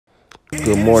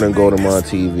Good morning, Goldemon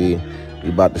TV. We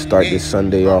about to start this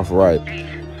Sunday off right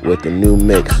with the new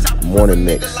mix, morning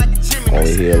mix.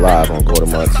 Only here live on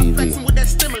Goldemon TV.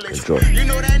 Enjoy.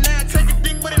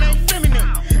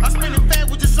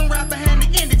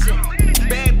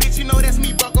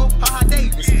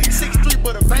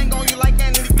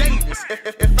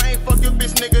 If I ain't fuck your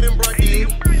bitch, nigga, then bro did.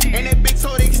 And that bitch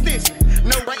told the extension.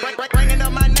 No, ringing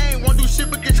up my name, won't do shit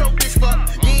but get your bitch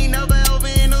fucked. You ain't never over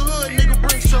in the hood, nigga,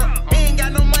 bring truck. Ain't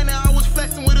got no money, I was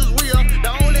flexing with his real. The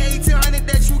only 1800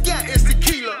 that you got is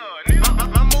tequila.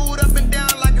 I moved up and down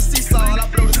like a seesaw. I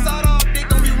blow the salt off, they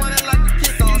gon' be running like a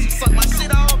kickoff. She suck my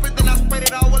shit off and then I spread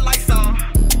it all with Lysol.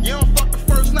 You don't fuck the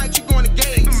first night, you going to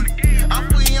gauge. I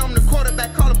feel you, I'm the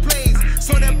quarterback, call the plays.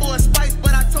 So that boy Spice,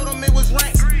 but I told him it was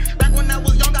ranks.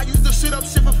 Shit up,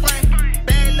 shit for fame.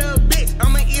 Bad little bitch,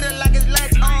 I'ma eat it like it's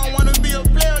lunch. I don't wanna be a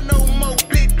player no more,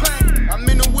 big pain. I'm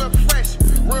in the whip fresh,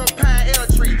 real pine L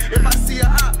tree. If I see a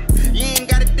op, you ain't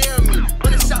gotta dare me.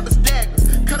 But it's shot the daggers,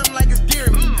 cut them like it's deer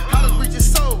meat. Hollers reach his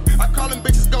soul, I call them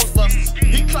bitches Ghostbusters.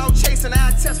 He cloud chasing, I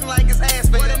test him like his ass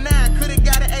fail. 49, could've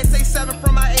got an SA7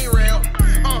 from my A-rail.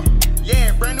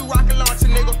 Yeah, brand new rocket launcher,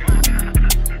 nigga.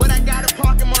 But I got a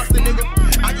parking monster, nigga.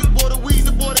 I just bought a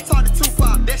Weezy, bought a talk to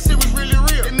Tupac. That shit was really real.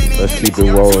 Let's keep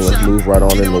it rolling. Let's move right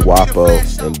on into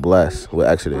Wapo and Bless with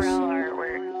Exodus.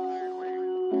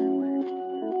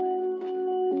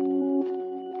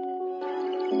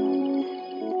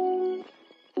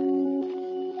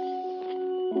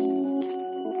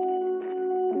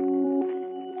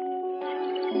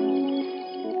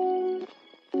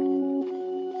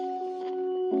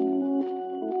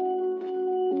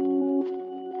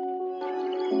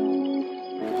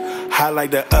 Hot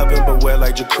like the oven, but wet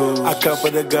like jacuzzi. I come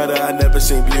from the gutter, I never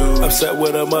seen views. Upset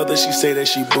with her mother, she say that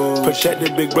she booed.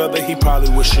 Protected big brother, he probably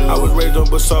was shoot. I was raised on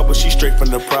basalt, but she straight from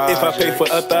the pride. If I pay for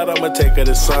a thought, I'ma take her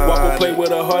to sign. Wapo play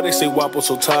with her heart, they say Wapo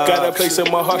so tired. Got a place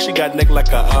in my heart, she got neck like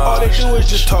a all they do is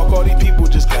just talk, all these people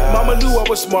just got. Mama knew I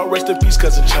was smart, rest in peace,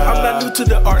 cousin child. I'm not new to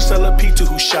the art, seller P2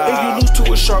 who shy. And you lose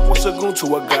to a shark, what's a goon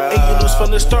to a guy? And you lose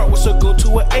from the start, what's a goon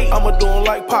to an 8? I'ma do him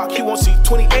like Pac, he won't see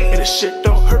 28. And this shit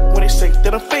don't hurt when they say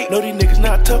that I'm fake. No, these niggas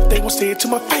not tough, they won't say it to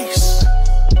my face.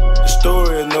 The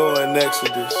story of Noah and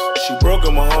Exodus. She broke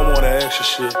in my home on that extra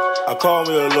shit. I called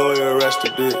me a lawyer, arrest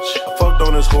a bitch. I fucked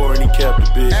on his whore and he kept the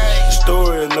bitch. The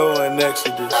story of Noah and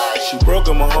Exodus. She broke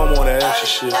in my home on that extra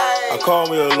shit. I called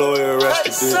me a lawyer, arrest a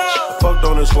bitch. I fucked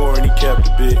on his whore and he kept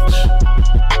the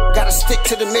bitch. Gotta stick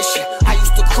to the mission. I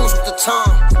used to cruise with the Tom.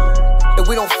 And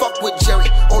we don't fuck with Jerry.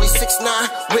 Only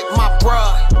 6'9" with my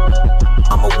bruh.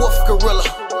 I'm a wolf gorilla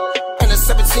and a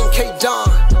 17K Don.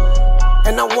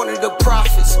 And I'm one of the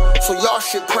prophets, so y'all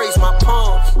should praise my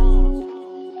palms.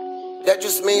 That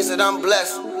just means that I'm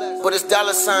blessed, but it's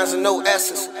dollar signs and no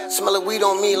essence. Smell of weed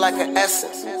on me like an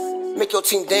essence. Make your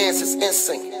team dance, it's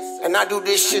insane. And I do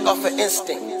this shit off of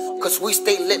instinct, cause we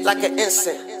stay lit like an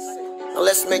incense. Now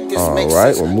let's make this make sense.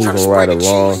 Alright, we're moving right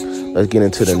along. Let's get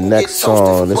into the next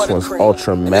song. This one's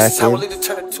Ultramackin.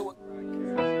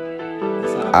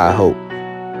 I hope.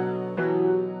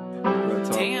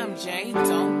 Damn, Jay,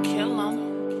 don't kill him.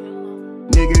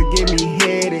 Nigga, give me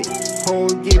headache. Hoe,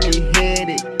 give me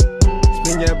headache.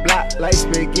 Spin your block like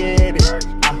spaghetti.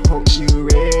 I hope you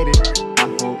ready. I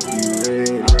hope you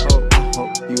ready. I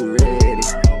hope you ready.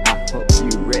 I hope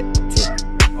you ready.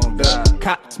 The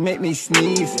cops make me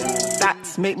sneeze.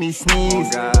 Thoughts make me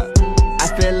sneeze. I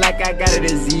feel like I got a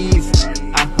disease.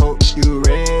 I hope you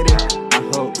ready. I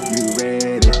hope you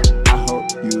ready. I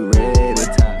hope you ready.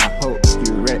 I hope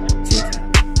you ready.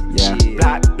 Yeah.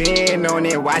 Block bend on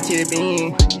it, watch it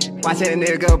bend. Watch a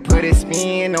nigga put a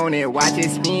spin on it, watch it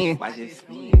spin.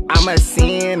 I'm a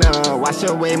sinner, wash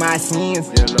away my sins.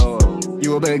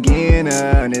 You a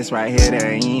beginner, this right here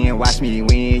the end. Watch me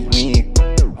win.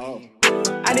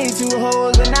 I need two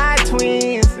hoes but not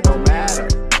twins. It don't matter,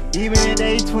 even if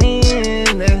they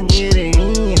twins. Let's get it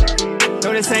in.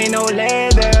 No, this ain't no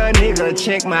leather, nigga.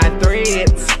 Check my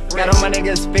threads. Got all my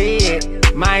niggas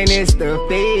fed, minus the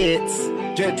feds.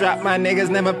 Drip drop my niggas,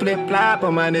 never flip flop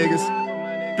on my niggas.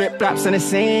 Flip flops in the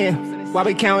sand, while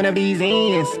we counting up these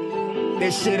ends.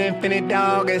 This shit infinite,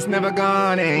 dog, it's never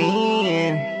gonna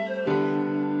end.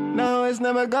 No, it's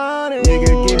never gonna end.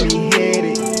 Nigga, give me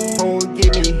headache. Hoe,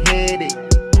 give me headache.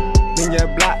 Then your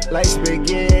block like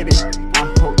spaghetti. I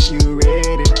hope you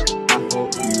ready. I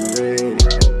hope you ready.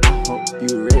 I hope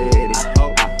you ready. I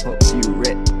hope you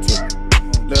ready.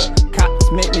 Look, cops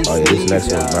make me sneeze. Oh yeah, this next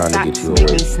one's bound to get you away.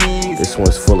 This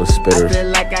one's full of spitters.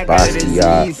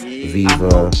 Bastherainman,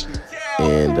 Viva,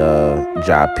 and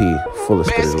J.P. Full of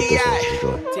spitters with this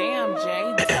one. Enjoy. Damn, Jay,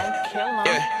 don't kill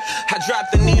him. I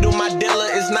dropped the needle, my dealer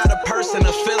is not a person,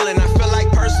 a feeling. I feel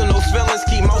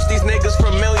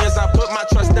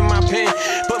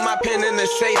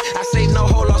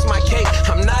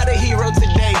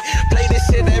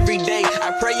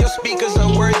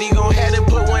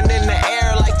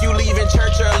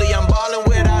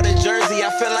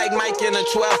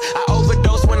 12. I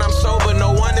overdose when I'm sober.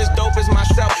 No one as dope as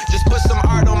myself. Just put some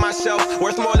art on myself.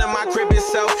 Worth more than my crib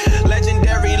itself.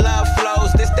 Legendary love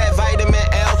flows. This that vitamin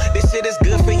L. This shit is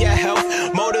good for your health.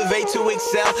 Motivate to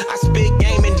excel. I spit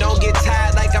game and don't get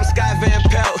tired like I'm Scott Van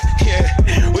Pelt. Yeah,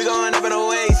 we going up and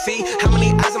away. See how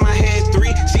many eyes in my head?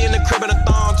 3. She in the crib in a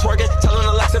thong twerking. Telling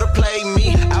Alexa to play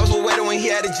me. I was with Waiter when he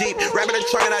had a Jeep. Rapping a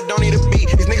truck and I don't need a beat.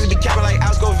 These niggas be capping like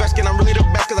Oscar Veskin. I'm really the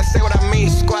best cause I say what I mean.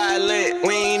 Squad lit.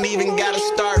 We ain't even gotta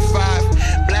start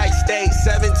 5. Black State,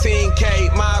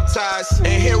 17K, mob ties.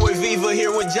 And here with Viva,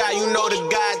 here with Jai, you know the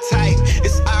God type.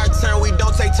 It's our turn, we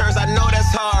don't take turns. I know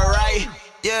that's hard, right?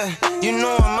 Yeah, you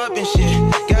know I'm up and shit.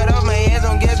 Got off my hands,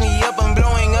 don't gas me up, I'm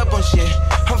blowing up on shit.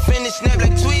 I'm finna snap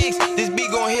like twigs, this beat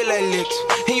gon' hit like licks.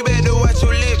 And you better watch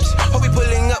your lips, hope we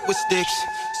pulling up with sticks.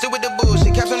 Still with the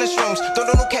bullshit, caps on the shrooms. Don't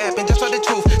do no cap and just for the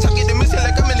truth. Talk get the missing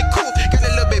like I'm in the coop. Got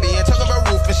a little baby and talking about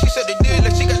roof. And she said the deal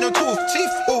like she got no tooth. Teeth,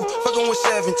 ooh, fucking with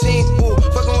 17, ooh,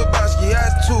 fucking with Bosky,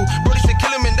 I 2. Brody said kill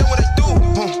him and then what I do.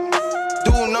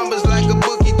 Do numbers like a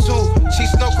boogie too. She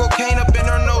snow cocaine up in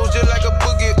her nose just like a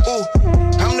boogie, ooh.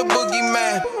 I'm the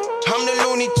boogeyman, I'm the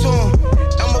Looney Tune.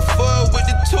 I'm a fuck with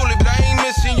the tulip, but I ain't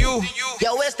missing you.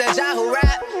 Yo, it's the Jahu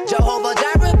rap, Jehovah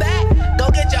Jireh back. Go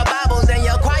get your Bibles and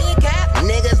your quiet cap.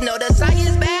 Niggas know the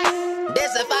science back.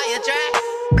 This a fire track.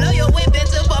 Blow your whip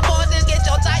into proportions, get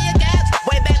your tire caps.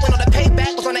 Way back when all the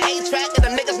payback was on the 8-track, and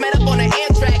them niggas met up on the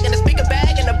Amtrak and the speaker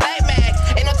bag and the black mag.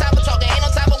 Ain't no time for talking, ain't no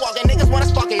time for walking. Niggas wanna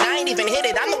spark it, I ain't even hit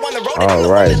it. I'm the one that wrote it. All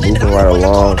right, moving right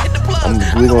along.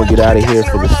 We're going to get out of here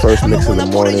for the first mix of the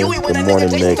morning, the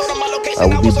morning mix.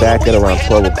 We'll be back at around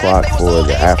 12 o'clock for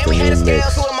the afternoon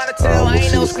mix. We'll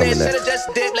see what's coming next.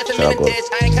 Shout out,